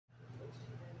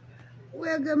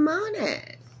Well, good morning.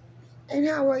 And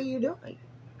how are you doing?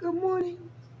 Good morning.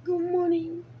 Good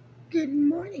morning. Good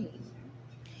morning.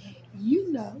 You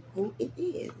know who it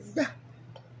is.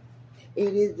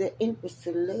 It is the Empress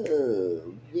of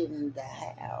Love in the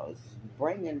house,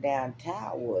 bringing down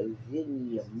towers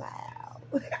in your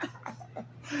mouth.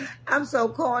 I'm so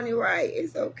corny, right?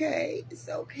 It's okay. It's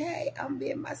okay. I'm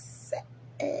being myself.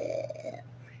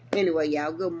 Anyway,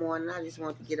 y'all, good morning. I just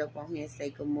want to get up on here and say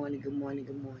good morning, good morning,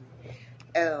 good morning.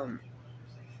 Um,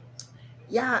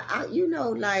 yeah,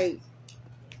 like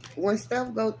when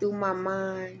stuff go through my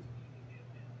mind,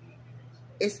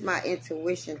 it's my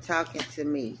intuition talking to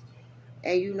me.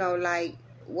 And like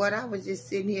what I was just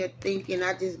sitting here thinking,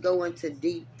 I just go into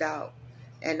deep thought,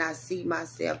 and I see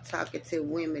myself talking to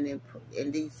women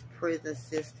in these prison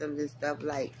systems and stuff,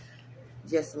 like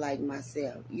just like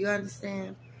myself. You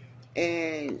understand?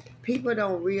 And people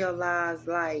don't realize,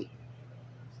 like,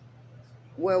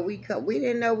 where we come. We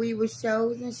didn't know we was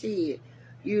chosen, shit.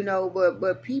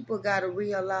 But people gotta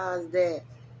realize that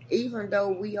even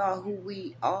though we are who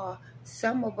we are,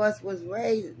 some of us was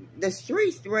raised, the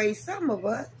streets raised some of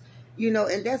us,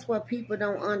 and that's what people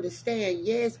don't understand.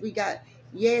 Yes,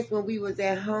 when we was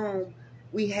at home,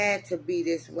 we had to be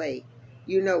this way.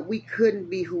 We couldn't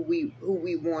be who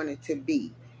we wanted to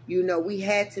be. We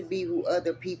had to be who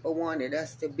other people wanted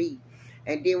us to be.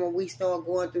 And then when we start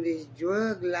going through this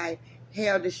drug life,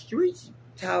 hell, the streets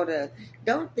taught us.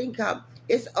 Don't think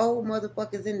it's old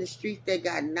motherfuckers in the streets that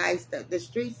got nice stuff. The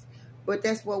streets, but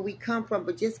that's where we come from.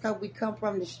 But just because we come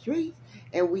from the streets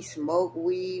and we smoke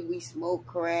weed, we smoke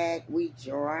crack, we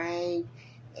drink,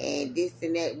 and this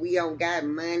and that, we don't got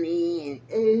money,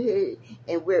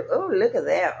 and we're, oh, look at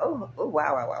that. Oh,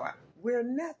 wow. We're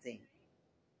nothing.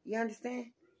 You understand?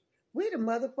 We're the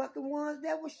motherfucking ones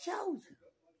that was chosen.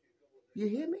 You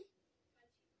hear me?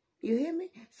 You hear me?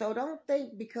 So don't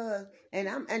think because, and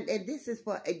this is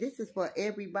for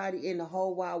everybody in the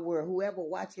whole wide world, whoever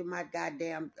watching my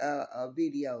goddamn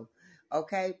video,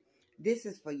 okay? This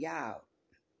is for y'all.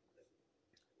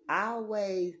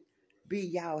 Always be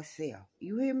yourself.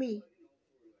 You hear me?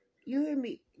 You hear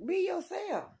me? Be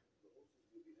yourself.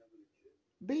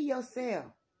 Be yourself.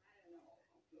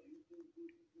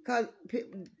 Cause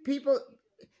people,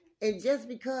 and just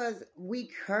because we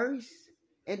curse,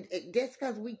 and just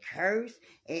because we curse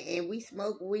and we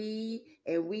smoke weed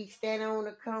and we stand on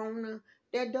the corner,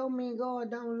 that don't mean God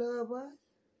don't love us.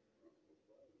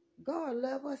 God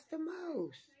love us the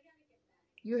most.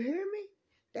 You hear me?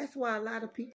 That's why a lot of people